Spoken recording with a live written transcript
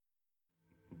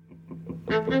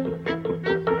Hello,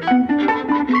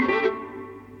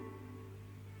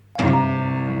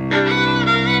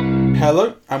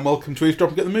 and welcome to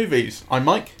Eavesdropping at the Movies. I'm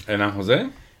Mike. And I'm Jose.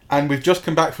 And we've just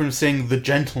come back from seeing The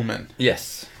Gentleman.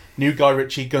 Yes. New Guy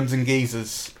Ritchie, Guns and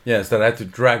Geezers. Yes, that I had to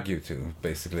drag you to,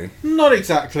 basically. Not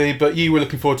exactly, but you were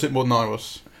looking forward to it more than I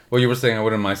was. Well, you were saying I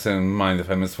wouldn't mind if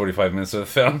I missed 45 minutes of the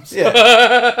film. Yeah.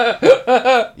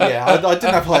 I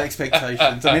didn't have high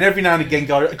expectations. I mean, every now and again,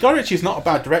 Guy Ritchie's not a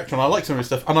bad director, and I like some of his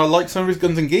stuff, and I like some of his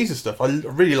Guns and Geezers stuff. I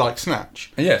really like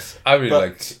Snatch. Yes, I really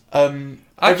like...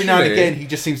 Every now and again, he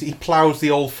just seems he ploughs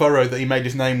the old furrow that he made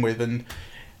his name with, and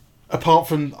apart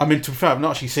from, to be fair, I've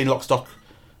not actually seen Lock, Stock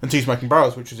and Two Smoking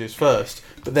Barrels, which was his first,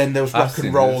 but then there was Rock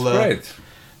and Roller,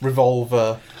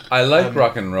 Revolver. I like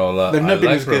Rock and Roller. They've never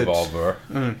been as good. Revolver.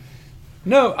 Mm.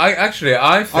 No, I think...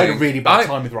 I had a really bad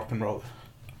time with Rock and Roller.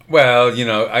 Well,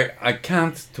 I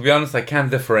can't, to be honest, I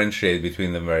can't differentiate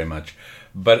between them very much,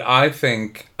 but I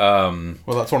think... well,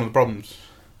 that's one of the problems.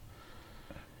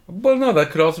 Well, no,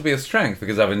 that could also be a strength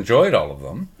because I've enjoyed all of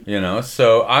them,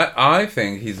 So I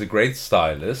think he's a great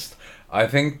stylist. I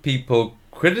think people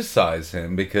criticize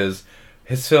him because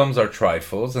his films are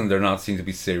trifles and they're not seen to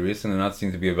be serious and they're not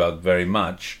seen to be about very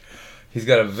much. He's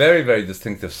got a very, very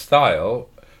distinctive style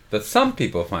that some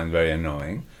people find very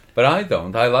annoying, but I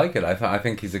don't. I like it. I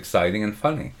think he's exciting and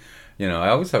funny. I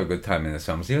always have a good time in his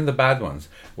films, even the bad ones,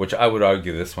 which I would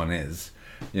argue this one is.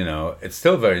 It's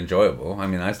still very enjoyable. I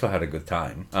mean, I still had a good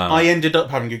time. I ended up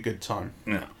having a good time.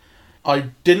 Yeah.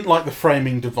 I didn't like the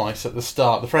framing device at the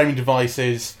start. The framing device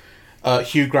is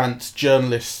Hugh Grant's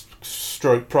journalist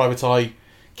stroke private eye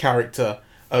character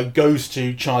goes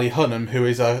to Charlie Hunnam, who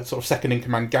is a sort of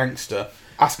second-in-command gangster,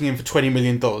 asking him for $20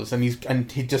 million,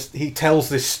 and he tells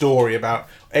this story about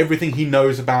everything he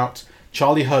knows about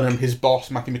Charlie Hunnam, his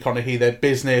boss, Matthew McConaughey, their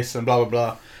business, and blah, blah,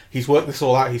 blah. He's worked this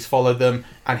all out, he's followed them,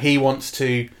 and he wants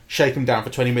to shake them down for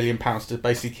 £20 million to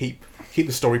basically keep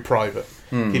the story private,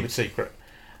 keep it secret.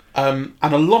 And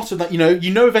a lot of that,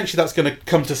 eventually that's going to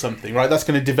come to something, right? That's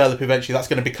going to develop eventually, that's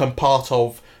going to become part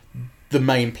of the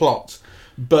main plot.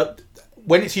 But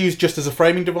when it's used just as a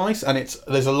framing device, and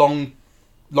there's a long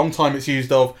time it's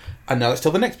used of, and now let's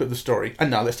tell the next bit of the story, and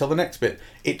now let's tell the next bit.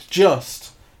 It's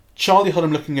just Charlie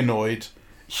Hunnam looking annoyed,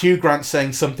 Hugh Grant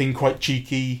saying something quite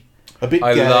cheeky, a bit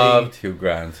gay. I loved Hugh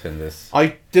Grant in this.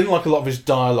 I didn't like a lot of his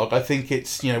dialogue. I think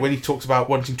it's, when he talks about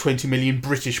wanting 20 million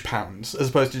British pounds, as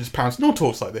opposed to just pounds. No one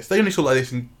talks like this. They only talk like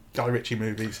this in Guy Ritchie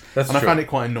movies. That's true. I found it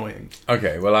quite annoying.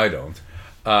 Okay, well, I don't.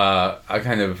 I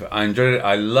enjoyed it.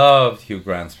 I loved Hugh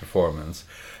Grant's performance.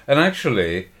 And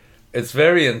actually, it's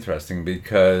very interesting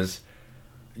because,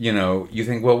 you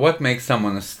think, well, what makes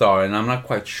someone a star? And I'm not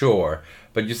quite sure.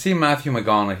 But you see Matthew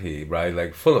McConaughey, right?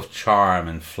 Like, full of charm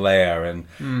and flair. And,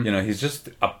 he's just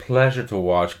a pleasure to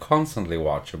watch, constantly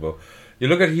watchable. You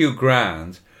look at Hugh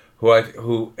Grant,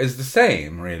 who is the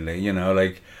same, really. He no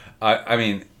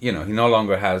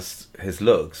longer has his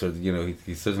looks. Or,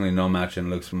 he's certainly no match in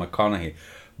looks for McConaughey.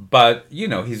 But,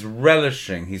 he's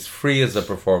relishing. He's free as a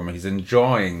performer. He's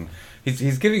enjoying.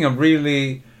 He's giving a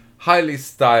really highly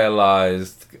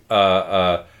stylized,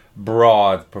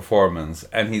 broad performance,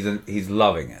 and he's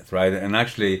loving it, right? And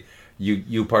actually,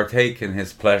 you partake in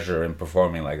his pleasure in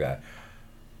performing like that.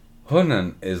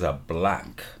 Hunnam is a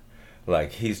blank,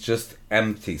 like he's just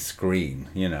empty screen,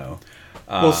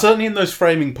 Well, certainly in those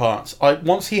framing parts,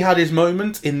 once he had his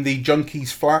moment in the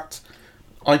Junkies flat,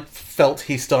 I felt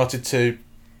he started to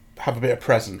have a bit of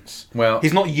presence. Well,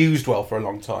 he's not used well for a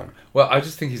long time. Well, I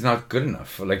just think he's not good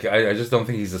enough. Like, I just don't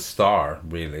think he's a star,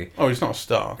 really. Oh, he's not a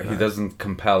star. He doesn't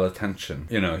compel attention.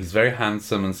 He's very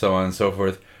handsome and so on and so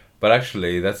forth. But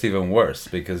actually, that's even worse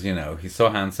because, he's so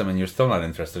handsome and you're still not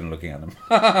interested in looking at him.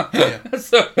 Yeah. I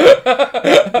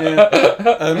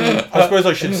suppose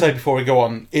I should say before we go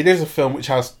on, it is a film which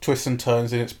has twists and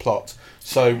turns in its plot.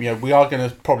 So, we are going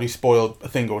to probably spoil a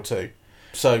thing or two.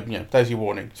 So, there's your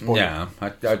warning. Spoiler. Yeah,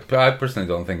 I personally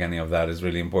don't think any of that is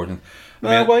really important.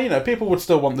 People would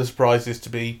still want the surprises to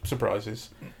be surprises.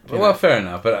 Well, fair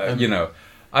enough. But,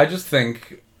 I just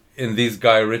think in these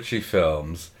Guy Ritchie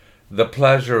films, the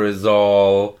pleasure is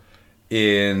all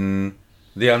in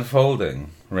the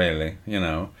unfolding, really,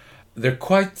 They're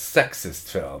quite sexist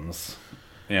films.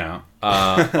 Yeah.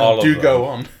 All of them. Go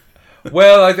on.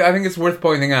 Well, I think it's worth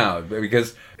pointing out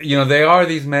because, they are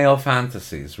these male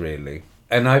fantasies, really.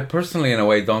 And I personally, in a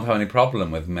way, don't have any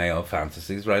problem with male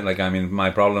fantasies, right? Like, my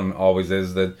problem always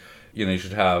is that, you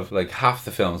should have, like, half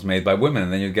the films made by women,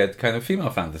 and then you get kind of female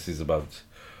fantasies about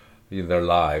their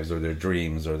lives or their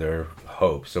dreams or their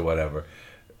hopes or whatever.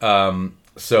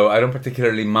 So I don't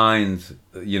particularly mind,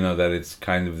 that it's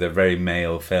kind of, they're very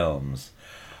male films.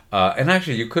 And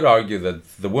actually, you could argue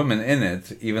that the woman in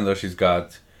it, even though she's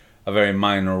got a very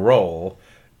minor role,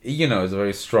 is a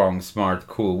very strong, smart,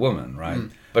 cool woman, right?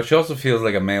 But she also feels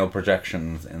like a male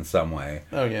projection in some way.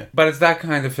 Oh, yeah. But it's that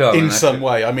kind of film. In some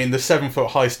way. I mean, the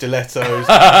 7-foot-high stilettos.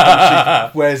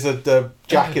 She wears a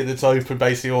jacket that's open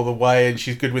basically all the way, and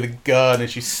she's good with a gun, and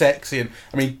she's sexy. And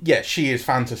I mean, yeah, she is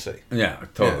fantasy. Yeah,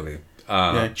 totally.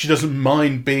 She doesn't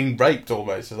mind being raped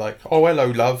almost. It's like, oh, hello,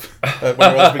 love. When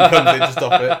her husband comes in to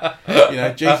stop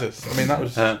it. Jesus. I mean, that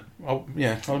was... I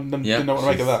didn't know what to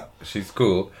make of that. She's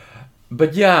cool.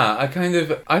 But yeah, I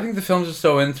think the films are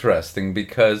so interesting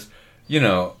because,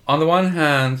 on the one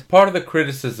hand, part of the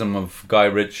criticism of Guy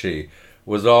Ritchie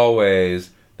was always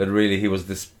that really he was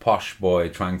this posh boy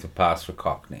trying to pass for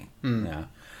Cockney. Yeah.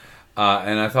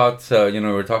 And I thought, we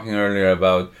were talking earlier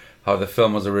about how the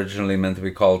film was originally meant to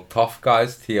be called Tough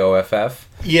Guys, Toff.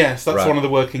 Yes, that's one of the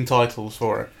working titles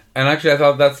for it. And actually I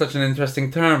thought that's such an interesting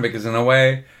term because in a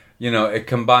way, it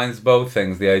combines both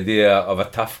things, the idea of a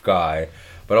tough guy,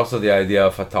 but also the idea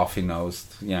of a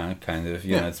toffee-nosed,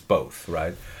 it's both,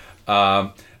 right?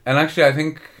 And actually, I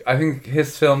think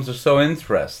his films are so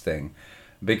interesting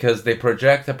because they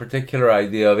project a particular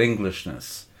idea of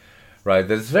Englishness, right?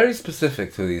 That is very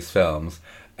specific to these films,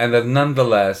 and that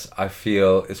nonetheless, I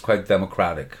feel, is quite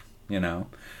democratic,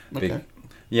 Okay.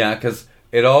 Because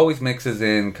it always mixes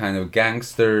in kind of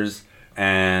gangsters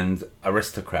and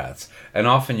aristocrats, and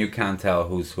often you can't tell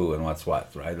who's who and what's what,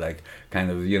 right? Like,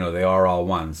 kind of, they are all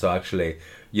one. So actually,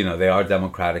 they are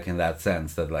democratic in that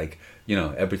sense that, like,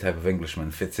 every type of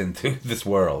Englishman fits into this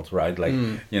world, right? Like,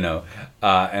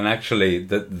 and actually,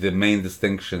 the main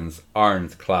distinctions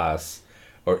aren't class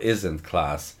or isn't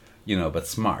class, but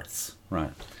smarts,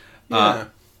 right? Yeah.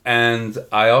 And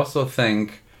I also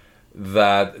think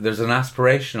that there's an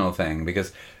aspirational thing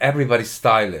because everybody's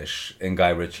stylish in Guy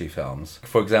Ritchie films.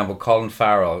 For example, Colin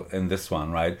Farrell in this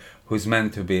one, right, who's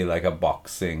meant to be like a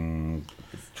boxing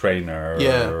trainer.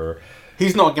 Yeah.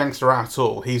 He's not a gangster at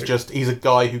all. He's a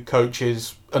guy who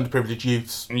coaches underprivileged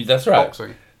youths. That's right.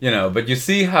 Boxing. But you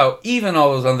see how even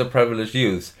all those underprivileged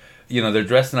youths, they're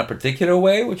dressed in a particular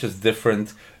way, which is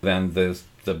different than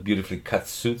the beautifully cut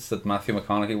suits that Matthew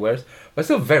McConaughey wears, but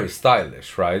still very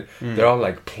stylish, right? They're all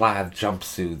like plaid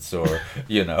jumpsuits or,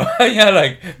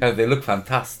 they look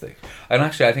fantastic. And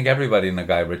actually, I think everybody in a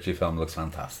Guy Ritchie film looks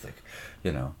fantastic,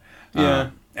 Yeah.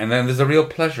 And then there's a real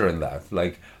pleasure in that.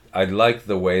 Like, I like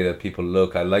the way that people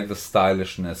look. I like the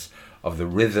stylishness of the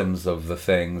rhythms of the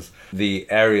things, the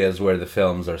areas where the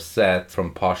films are set,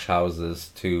 from posh houses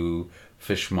to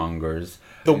fishmongers.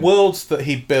 The worlds that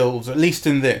he builds, at least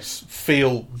in this,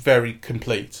 feel very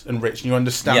complete and rich. And you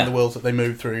understand the worlds that they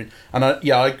move through. And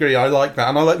I agree. I like that.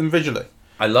 And I like them visually.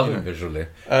 I love them visually.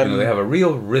 They have a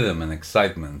real rhythm and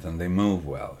excitement and they move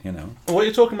well, What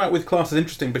you're talking about with class is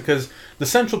interesting because the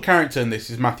central character in this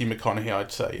is Matthew McConaughey,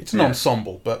 I'd say. It's an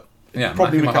ensemble, but... Yeah,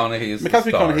 Matthew McConaughey is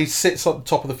Matthew the star. McConaughey sits at the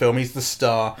top of the film. He's the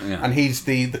star. Yeah. And he's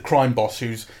the crime boss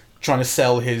who's trying to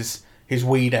sell his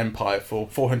weed empire for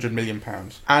 £400 million.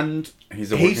 And...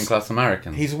 He's a working class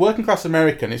American. He's a working class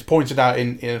American. It's pointed out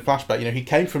in a flashback. He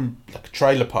came from like a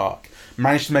trailer park,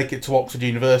 managed to make it to Oxford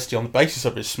University on the basis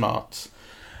of his smarts,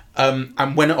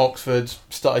 and when at Oxford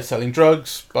started selling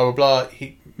drugs. Blah blah blah.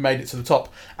 He made it to the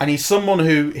top, and he's someone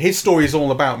who his story is all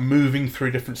about moving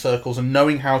through different circles and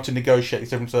knowing how to negotiate these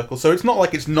different circles. So it's not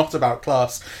like it's not about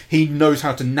class. He knows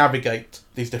how to navigate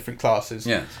these different classes.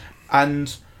 Yes.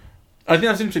 And I think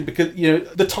that's interesting because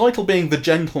the title being The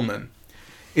Gentleman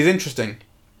is interesting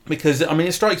because,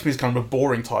 it strikes me as kind of a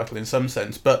boring title in some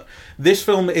sense, but this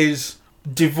film is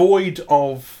devoid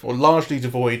of, or largely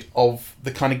devoid of,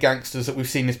 the kind of gangsters that we've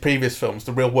seen in his previous films,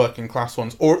 the real working class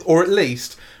ones, or at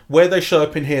least, where they show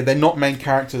up in here, they're not main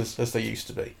characters as they used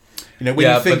to be. When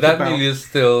you think but that about... milieu is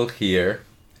still here.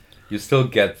 You still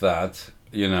get that,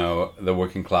 the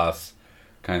working class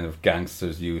kind of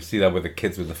gangsters. You see that with the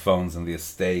kids with the phones and the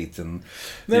estate, and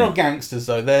they're not gangsters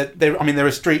though. They're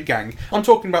a street gang. I'm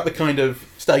talking about the kind of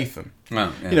Statham.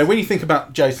 Oh, yes. When you think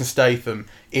about Jason Statham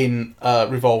in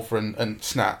Revolver and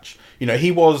Snatch,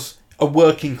 he was a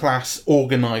working class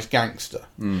organised gangster.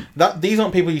 These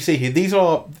aren't people you see here.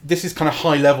 This is kind of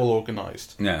high level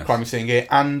organised crime you're seeing here,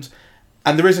 and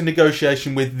there is a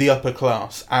negotiation with the upper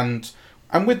class and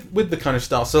with the kind of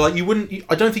style. So like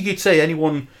I don't think you'd say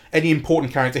any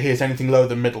important character here is anything lower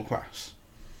than middle class.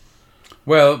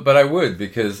 Well, but I would,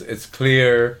 because it's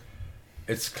clear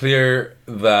that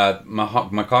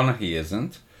McConaughey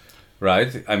isn't,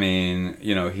 right?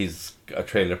 He's a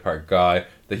trailer park guy.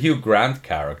 The Hugh Grant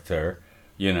character,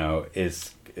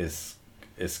 is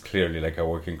clearly like a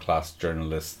working class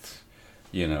journalist,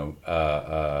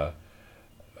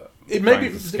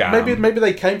 Maybe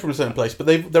they came from a certain place, but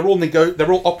they're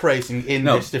all operating in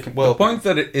this different world. The point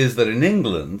is that in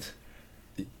England,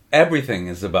 everything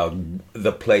is about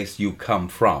the place you come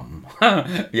from.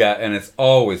 Yeah, and it's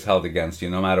always held against you,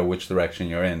 no matter which direction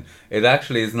you're in. It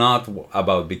actually is not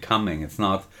about becoming. It's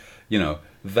not,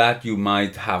 that you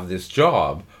might have this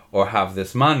job or have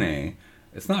this money.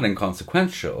 It's not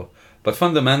inconsequential, but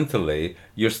fundamentally,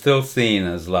 you're still seen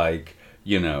as like,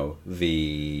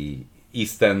 the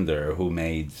Eastender who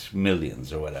made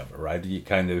millions or whatever, right? You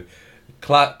kind of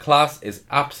class is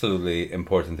absolutely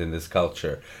important in this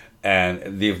culture,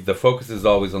 and the focus is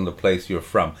always on the place you're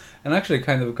from. And actually,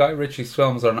 kind of Guy Ritchie's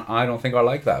films I don't think are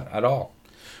like that at all.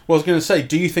 Well, I was going to say,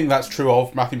 do you think that's true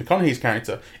of Matthew McConaughey's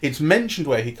character? It's mentioned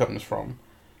where he comes from,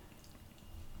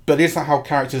 but is that how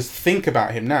characters think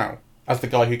about him now, as the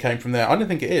guy who came from there? I don't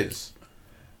think it is.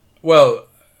 Well,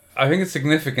 I think it's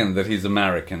significant that he's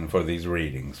American for these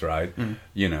readings, right?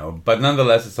 But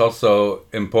nonetheless, it's also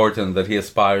important that he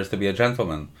aspires to be a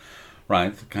gentleman,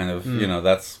 right? Kind of,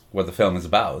 that's what the film is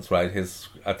about, right? His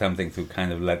attempting to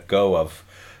kind of let go of,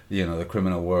 the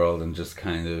criminal world and just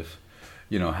kind of,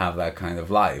 have that kind of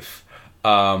life.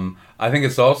 I think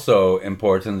it's also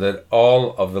important that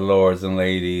all of the lords and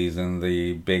ladies in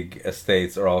the big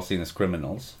estates are all seen as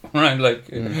criminals, right? Like,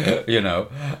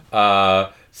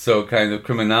 so kind of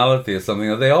criminality is something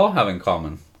that they all have in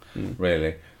common,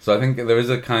 really. So I think there is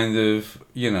a kind of,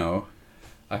 a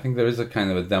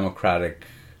democratic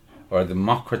or a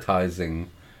democratizing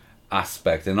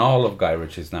aspect in all of Guy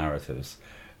Ritchie's narratives,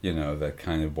 that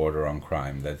kind of border on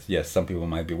crime. That, yes, some people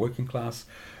might be working class,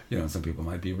 some people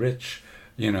might be rich,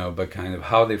 but kind of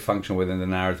how they function within the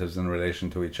narratives in relation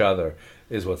to each other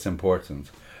is what's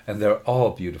important. And they're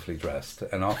all beautifully dressed,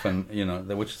 and often,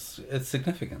 it's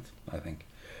significant, I think.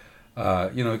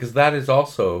 Because that is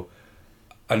also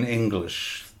an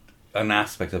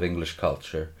aspect of English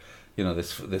culture.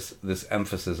 This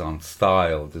emphasis on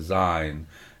style, design,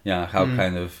 how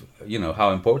kind of,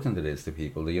 how important it is to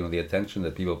people, the attention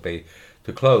that people pay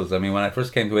to clothes. I mean, when I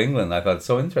first came to England, I thought it's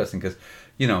so interesting because,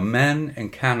 men in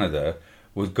Canada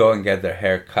would go and get their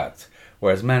hair cut,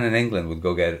 whereas men in England would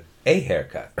go get a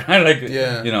haircut, right? Like,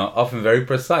 often very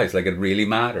precise, like it really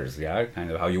matters,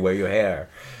 kind of how you wear your hair.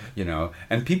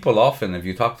 And people often, if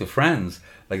you talk to friends,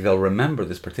 like they'll remember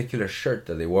this particular shirt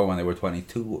that they wore when they were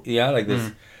 22. Like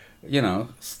this,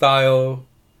 style.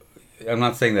 I'm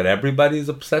not saying that everybody's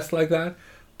obsessed like that,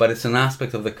 but it's an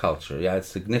aspect of the culture. It's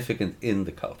significant in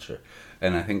the culture,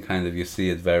 and I think kind of you see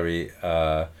it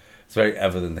it's very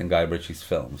evident in Guy Ritchie's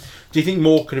films. Do you think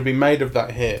more could have been made of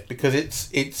that here? Because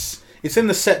it's in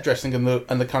the set dressing and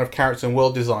the kind of character and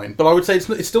world design, but I would say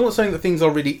it's still not something that things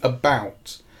are really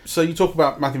about. So you talk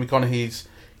about Matthew McConaughey's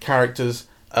character's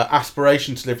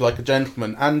aspiration to live like a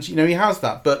gentleman, and he has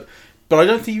that, but I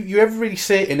don't think you ever really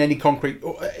see it in any concrete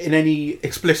or in any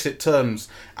explicit terms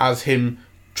as him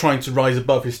trying to rise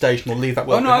above his station or leave that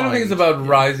world behind. I don't think it's about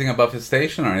rising above his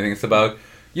station or anything. It's about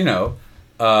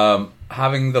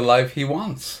having the life he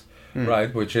wants,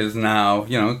 right? Which is now,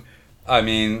 I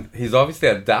mean, he's obviously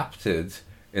adapted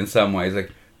in some ways.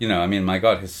 Like, my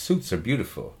God, his suits are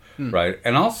beautiful, right?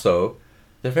 And also,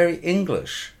 they're very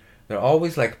English. They're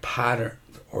always like patterned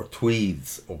or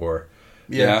tweeds or...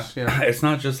 Yes, It's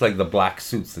not just like the black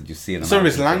suits that you see in American some of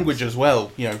his language films. as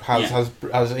well,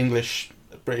 has English,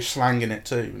 British slang in it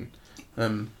too.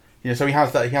 So he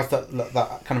has that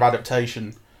kind of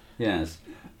adaptation. Yes.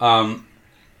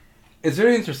 It's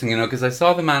very interesting, because I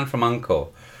saw The Man from U.N.C.L.E.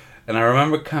 and I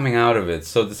remember coming out of it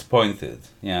so disappointed.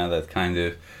 That kind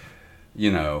of,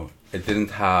 it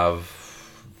didn't have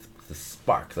the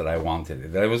spark that I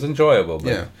wanted. It was enjoyable,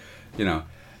 but,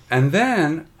 and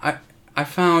then I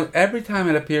found every time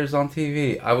it appears on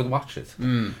TV, I would watch it,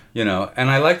 and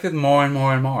I liked it more and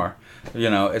more and more.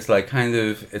 It's like kind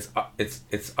of,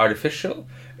 it's artificial,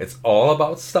 it's all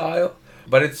about style,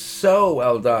 but it's so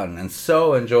well done and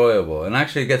so enjoyable, and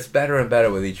actually it gets better and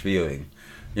better with each viewing.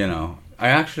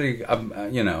 I've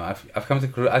come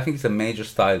to, I think he's a major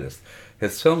stylist.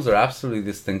 His films are absolutely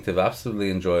distinctive,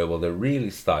 absolutely enjoyable, they're really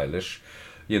stylish.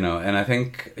 And I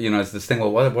think, it's this thing,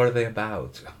 well, what are they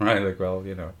about? Right? Like, well,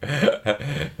 they're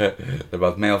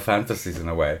about male fantasies in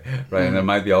a way, right? And there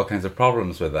might be all kinds of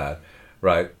problems with that,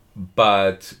 right?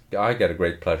 But I get a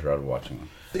great pleasure out of watching them.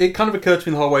 It kind of occurred to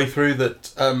me the whole way through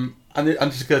that, and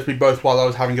this occurred to me both while I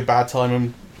was having a bad time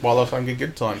and while I was having a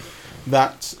good time,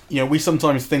 that, we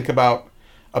sometimes think about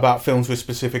films with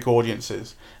specific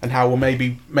audiences and how, well,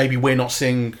 maybe we're not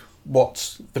seeing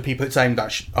what the people it's aimed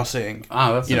at are seeing.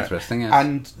 That's interesting, yes.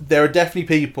 And there are definitely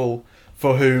people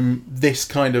for whom this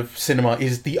kind of cinema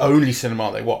is the only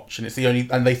cinema they watch, and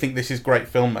and they think this is great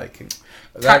filmmaking.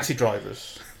 Taxi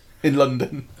drivers in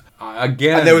London.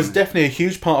 Again, And there was definitely a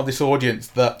huge part of this audience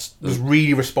that was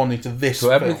really responding to this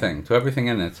to everything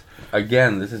in it.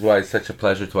 Again, this is why it's such a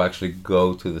pleasure to actually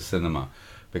go to the cinema,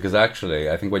 because actually,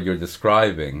 I think what you're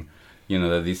describing,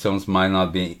 that these films might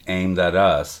not be aimed at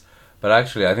us, but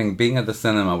actually, I think being at the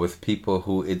cinema with people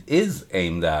who it is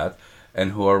aimed at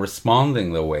and who are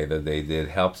responding the way that they did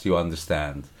helps you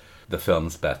understand the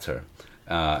films better.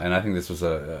 And I think this was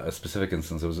a specific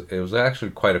instance. It was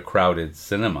actually quite a crowded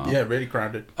cinema. Yeah, really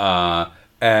crowded.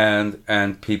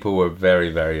 And people were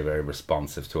very, very, very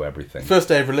responsive to everything. First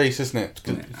day of release, isn't it?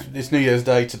 'Cause it's New Year's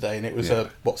Day today, and it was a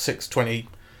 6:20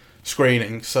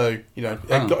 screening. So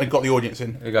it got the audience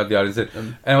in. It got the audience in,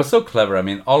 and it was so clever. I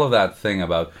mean, all of that thing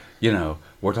about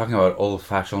we're talking about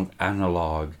old-fashioned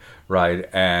analog, right?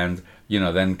 And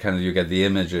then kind of you get the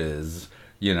images.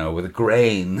 With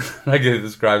grain, like they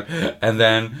described, and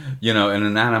then, in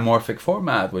an anamorphic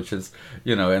format, which is,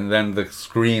 and then the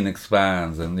screen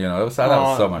expands, and, that was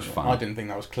so much fun. I didn't think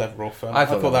that was clever or fun. I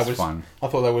thought that was fun. I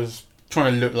thought that was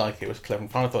trying to look like it was clever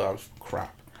and fun. I thought that was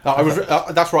crap.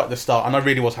 That's right at the start, and I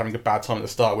really was having a bad time at the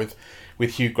start with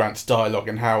Hugh Grant's dialogue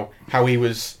and how he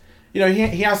was, he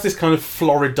has this kind of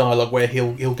florid dialogue where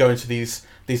he'll go into these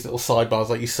little sidebars,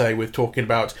 like you say, with talking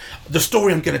about the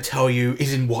story I'm going to tell you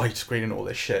is in widescreen and all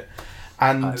this shit.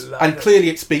 And clearly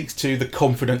it speaks to the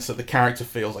confidence that the character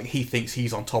feels, like he thinks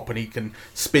he's on top and he can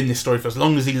spin this story for as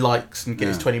long as he likes and get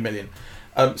his 20 million.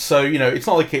 So, it's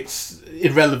not like it's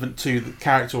irrelevant to the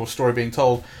character or story being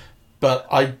told, but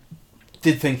I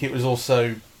did think it was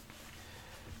also...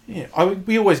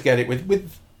 we always get it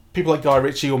with people like Guy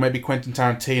Ritchie or maybe Quentin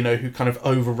Tarantino who kind of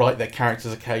overwrite their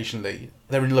characters occasionally.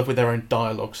 They're in love with their own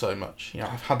dialogue so much.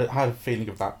 I've had a feeling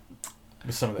of that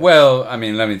with some of them. Well, I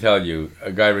mean, let me tell you,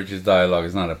 Guy Ritchie's dialogue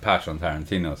is not a patch on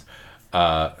Tarantino's.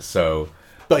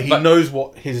 But he knows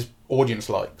what his audience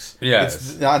likes.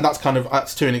 Yes. And that's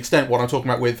to an extent what I'm talking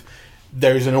about with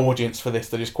there is an audience for this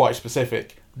that is quite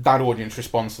specific. That audience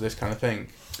responds to this kind of thing.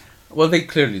 Well, they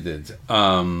clearly did.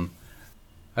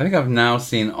 I think I've now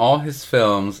seen all his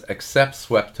films except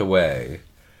Swept Away.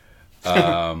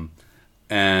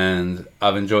 And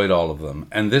I've enjoyed all of them.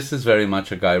 And this is very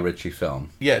much a Guy Ritchie film.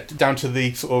 Yeah, down to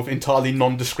the sort of entirely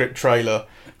nondescript trailer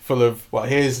full of,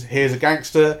 here's a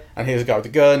gangster, and here's a guy with a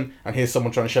gun, and here's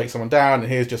someone trying to shake someone down, and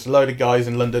here's just a load of guys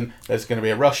in London. There's going to be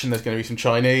a Russian, there's going to be some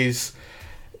Chinese.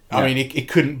 Yeah. I mean, it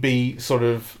couldn't be sort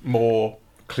of more...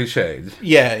 cliched.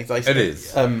 Yeah, exactly. It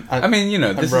is.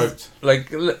 This is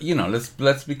like,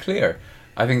 let's be clear.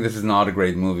 I think this is not a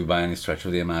great movie by any stretch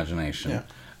of the imagination. Yeah.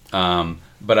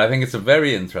 But I think it's a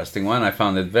very interesting one. I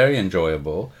found it very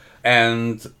enjoyable.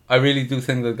 And I really do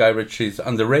think that Guy Ritchie's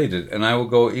underrated. And I will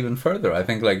go even further. I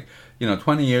think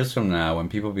 20 years from now, when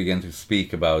people begin to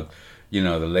speak about, the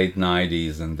late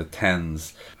 90s and the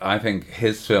 10s, I think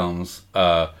his films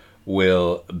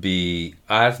will be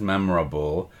as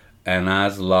memorable and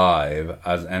as live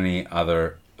as any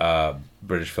other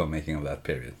British filmmaking of that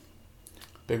period.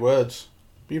 Big words.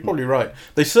 But you're probably right.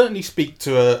 They certainly speak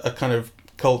to a kind of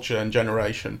culture and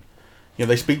generation.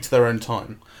 They speak to their own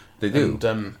time. They do.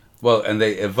 And, and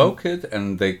they evoke it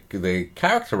and they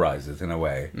characterize it in a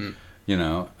way.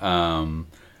 And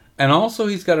also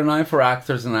he's got an eye for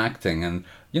actors and acting. And,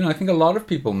 I think a lot of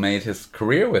people made his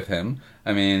career with him.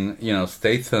 I mean,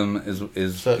 Statham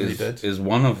is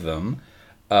one of them.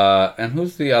 And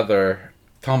who's the other?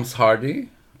 Tom Hardy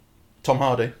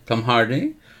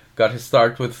got his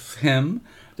start with him.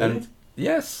 Did he?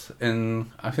 Yes,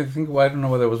 and I don't know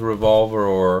whether it was Revolver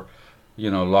or,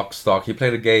 Lock, Stock. He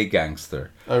played a gay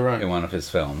gangster. Oh, right. In one of his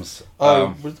films.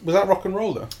 Was that Rock and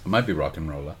Roller? It might be Rock and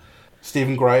Roller.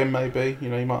 Stephen Graham, maybe. You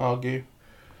might argue.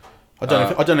 I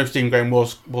don't know if Stephen Graham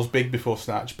was big before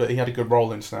Snatch, but he had a good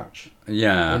role in Snatch.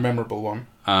 Yeah, a memorable one.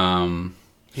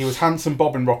 He was Handsome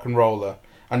Bob in Rock and Roller,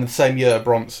 and the same year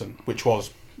Bronson, which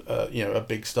was a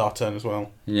big star turn as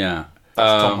well. Yeah,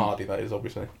 that's Tom Hardy. That is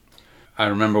obviously. I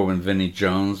remember when Vinnie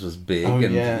Jones was big,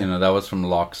 that was from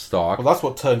Lock, Stock. Well, that's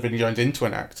what turned Vinnie Jones into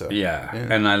an actor. Yeah.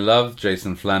 And I loved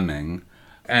Jason Fleming,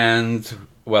 and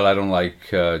I don't like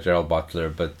Gerard Butler,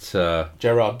 but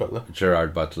Gerard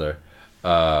Butler.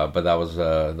 But that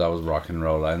was Rock and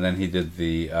Roll, and then he did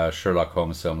the Sherlock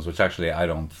Holmes films, which actually I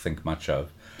don't think much of.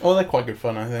 Oh, they're quite good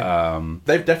fun, I think.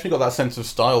 They've definitely got that sense of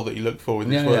style that you look for in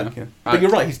his work. Yeah. But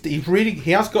you're right,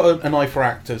 he has got an eye for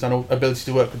actors and an ability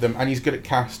to work with them, and he's good at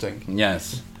casting.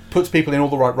 Yes. Puts people in all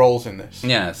the right roles in this.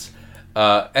 Yes.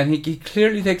 And he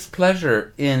clearly takes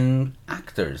pleasure in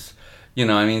actors. You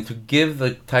know, I mean, to give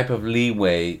the type of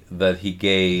leeway that he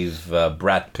gave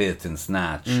Brad Pitt in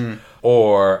Snatch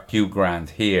or Hugh Grant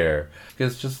here,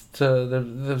 it's just that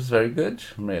was very good,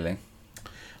 really.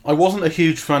 I wasn't a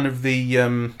huge fan of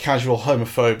the casual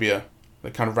homophobia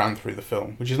that kind of ran through the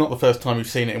film, which is not the first time we've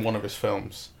seen it in one of his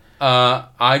films.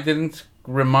 I didn't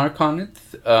remark on it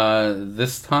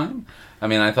this time. I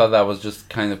mean, I thought that was just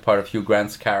kind of part of Hugh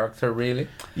Grant's character, really.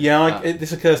 Yeah,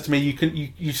 this occurs to me.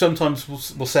 You sometimes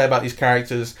will say about these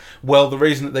characters, well, the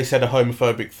reason that they said a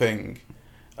homophobic thing,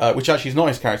 which actually is not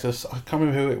his character, I can't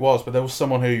remember who it was, but there was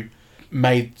someone who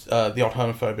made the odd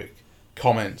homophobic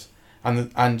comment,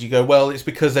 and you go, well, it's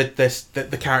because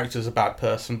the character's a bad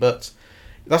person, but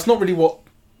that's not really what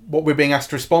we're being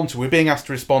asked to respond to. We're being asked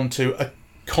to respond to a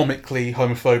comically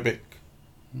homophobic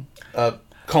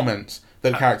comment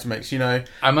that a character makes, you know.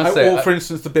 I must say, or for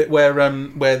instance, the bit where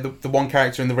the one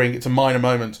character in the ring, it's a minor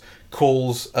moment,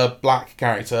 calls a black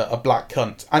character a black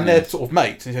cunt, and they're sort of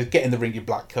mates, and he says, "Get in the ring, you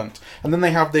black cunt." And then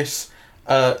they have this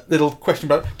little question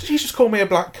about, "Did you just call me a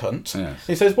black cunt?" Yes. And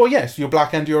he says, "Well, yes, you're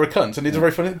black and you're a cunt," and it's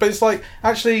very funny. But it's like,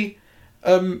 actually,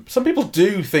 some people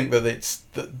do think that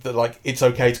that like it's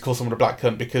okay to call someone a black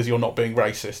cunt because you're not being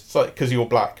racist. It's like because you're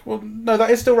black. Well, no, that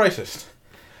is still racist.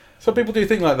 Some people do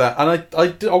think like that, and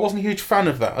I wasn't a huge fan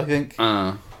of that. I think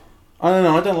I don't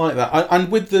know. I don't like that.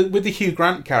 And with the Hugh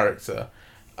Grant character,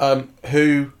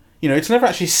 who, you know, it's never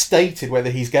actually stated whether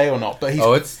he's gay or not. But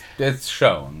he's it's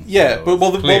shown. Yeah, so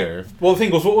but clear. The thing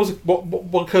was,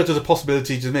 what occurred as a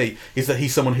possibility to me is that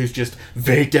he's someone who's just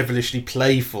very devilishly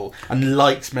playful and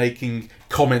likes making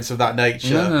comments of that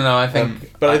nature. No. I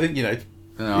think, I think, you know,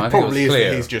 no, it probably is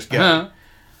that he's just gay.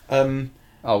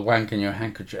 I'll wank in your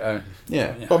handkerchief.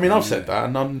 Yeah, but I mean, I've said that,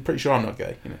 and I'm pretty sure I'm not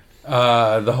gay. You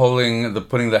know, the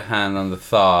putting the hand on the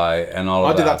thigh and all.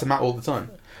 I of do that to Matt all the time.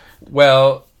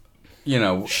 Well, you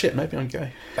know, shit, maybe I'm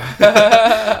gay.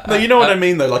 No, you know what I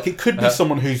mean though. Like, it could be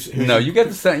someone who's no. You get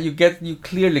the sense. You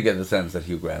clearly get the sense that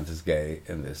Hugh Grant is gay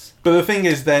in this. But the thing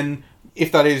is, then,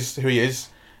 if that is who he is,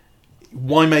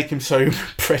 why make him so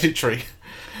predatory?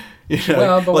 You know,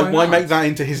 well, but why make that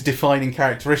into his defining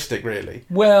characteristic, really?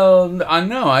 Well, I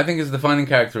know. I think his defining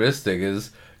characteristic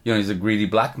is, you know, he's a greedy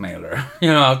blackmailer, you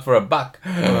know, out for a buck,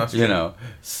 you know.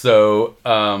 So,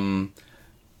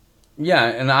 yeah,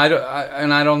 and I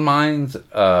don't mind.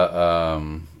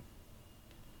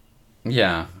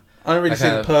 Yeah, I don't really see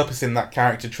the purpose in that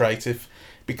character trait,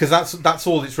 because that's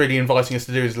all it's really inviting us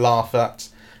to do is laugh at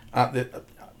the.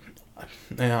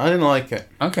 Yeah, I didn't like it.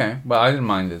 Okay, well, I didn't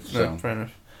mind it. So no, fair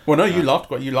enough. Well, no, you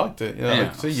liked it. You know,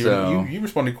 yeah, like, you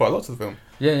responded quite a lot to the film.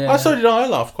 Yeah. So did I. I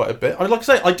laughed quite a bit. Like I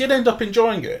say, I did end up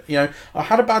enjoying it. You know, I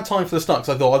had a bad time for the start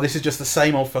because I thought, this is just the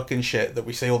same old fucking shit that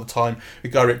we see all the time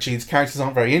with Guy Ritchie. His characters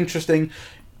aren't very interesting.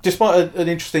 Despite an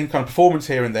interesting kind of performance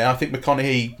here and there, I think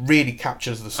McConaughey really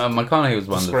captures the McConaughey was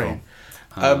wonderful.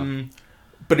 Screen.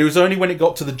 But it was only when it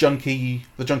got to the junkie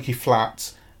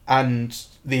flat and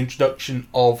the introduction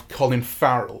of Colin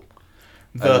Farrell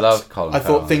that I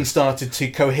thought things started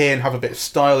to cohere and have a bit of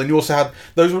style. And you also had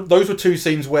those were two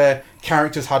scenes where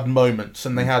characters had moments,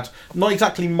 and they had not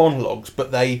exactly monologues,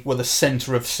 but they were the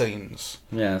centre of scenes.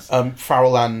 Yes.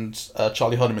 Farrell and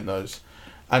Charlie Hunnam in those,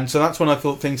 and so that's when I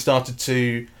thought things started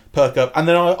to perk up. And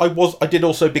then I did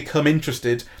also become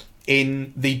interested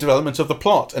in the development of the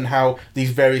plot and how these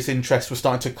various interests were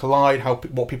starting to collide,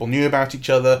 what people knew about each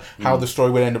other, how the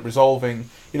story would end up resolving.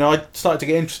 You know, I started to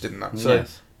get interested in that. So,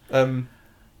 yes.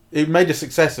 It made a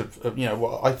success of you know,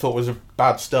 what I thought was a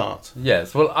bad start.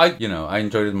 Yes, well, I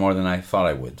enjoyed it more than I thought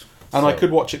I would. And I could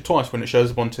watch it twice when it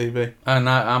shows up on TV. And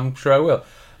I'm sure I will.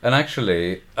 And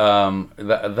actually,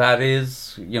 that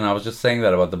is, you know, I was just saying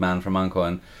that about The Man from U.N.C.L.E.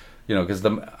 and, you know, because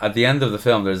at the end of the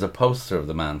film, there's a poster of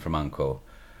The Man from U.N.C.L.E.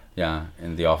 Yeah,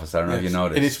 in the office. I don't know if you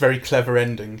noticed. And it's a very clever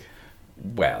ending.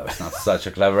 Well, it's not such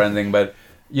a clever ending, but,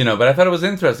 you know, but I thought it was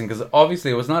interesting because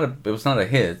obviously it was not a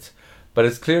hit. But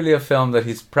it's clearly a film that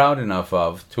he's proud enough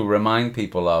of to remind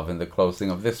people of in the closing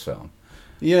of this film.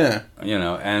 Yeah. You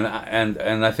know, and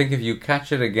I think if you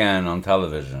catch it again on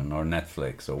television or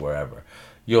Netflix or wherever,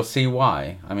 you'll see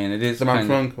why. I mean, it is The Man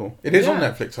from U.N.C.L.E. It is on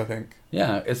Netflix, I think.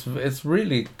 Yeah, it's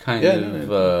really kind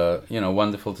of you know,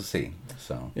 wonderful to see.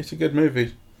 So it's a good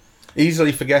movie,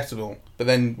 easily forgettable. But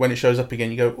then when it shows up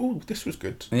again, you go, "Ooh, this was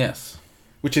good." Yes.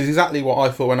 Which is exactly what I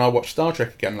thought when I watched Star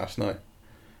Trek again last night.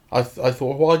 I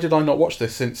thought, why did I not watch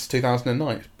this since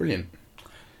 2009? It's brilliant.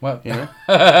 Well, you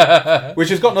know, which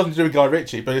has got nothing to do with Guy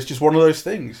Ritchie, but it's just one of those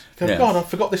things. Yes. God, I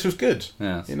forgot this was good.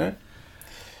 Yes. You know.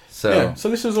 So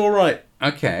this was all right.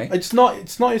 Okay. It's not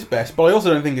his best, but I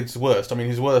also don't think it's his worst. I mean,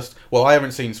 his worst. Well, I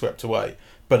haven't seen Swept Away,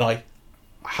 but I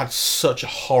had such a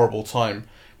horrible time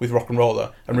with Rock and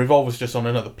Roller, and Revolver's just on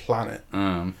another planet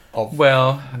of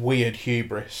Well, weird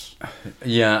hubris.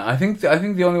 yeah, I think the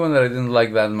only one that I didn't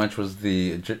like that much was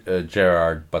the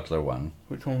Gerard Butler one.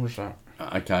 Which one was that?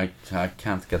 I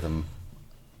can't get them.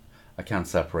 I can't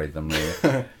separate them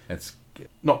really. It's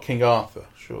Not King Arthur,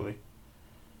 surely.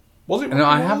 Was it? no.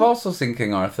 I have also seen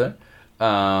King Arthur,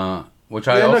 which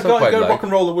I also quite like. Rock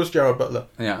and Roller was Gerard Butler.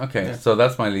 Yeah. Okay. Yeah. So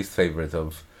that's my least favorite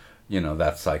of,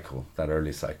 that cycle, that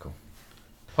early cycle.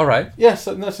 All right. Yes,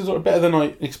 and this is sort of better than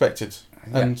I expected,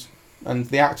 Yeah. and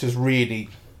the actors really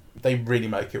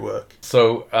make it work.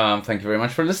 So thank you very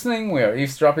much for listening. We are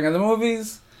eavesdropping at the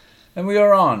movies, and we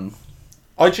are on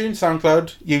iTunes,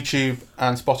 SoundCloud, YouTube,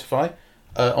 and Spotify.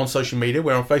 On social media,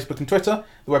 we're on Facebook and Twitter.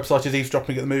 The website is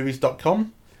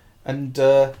eavesdroppingatthemovies.com. And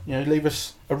leave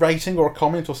us a rating or a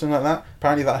comment or something like that.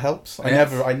 Apparently that helps.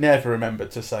 I never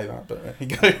remembered to say that, but there you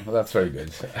go. Well, that's very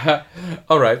good.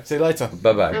 All right. See you later.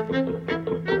 Bye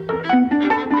bye.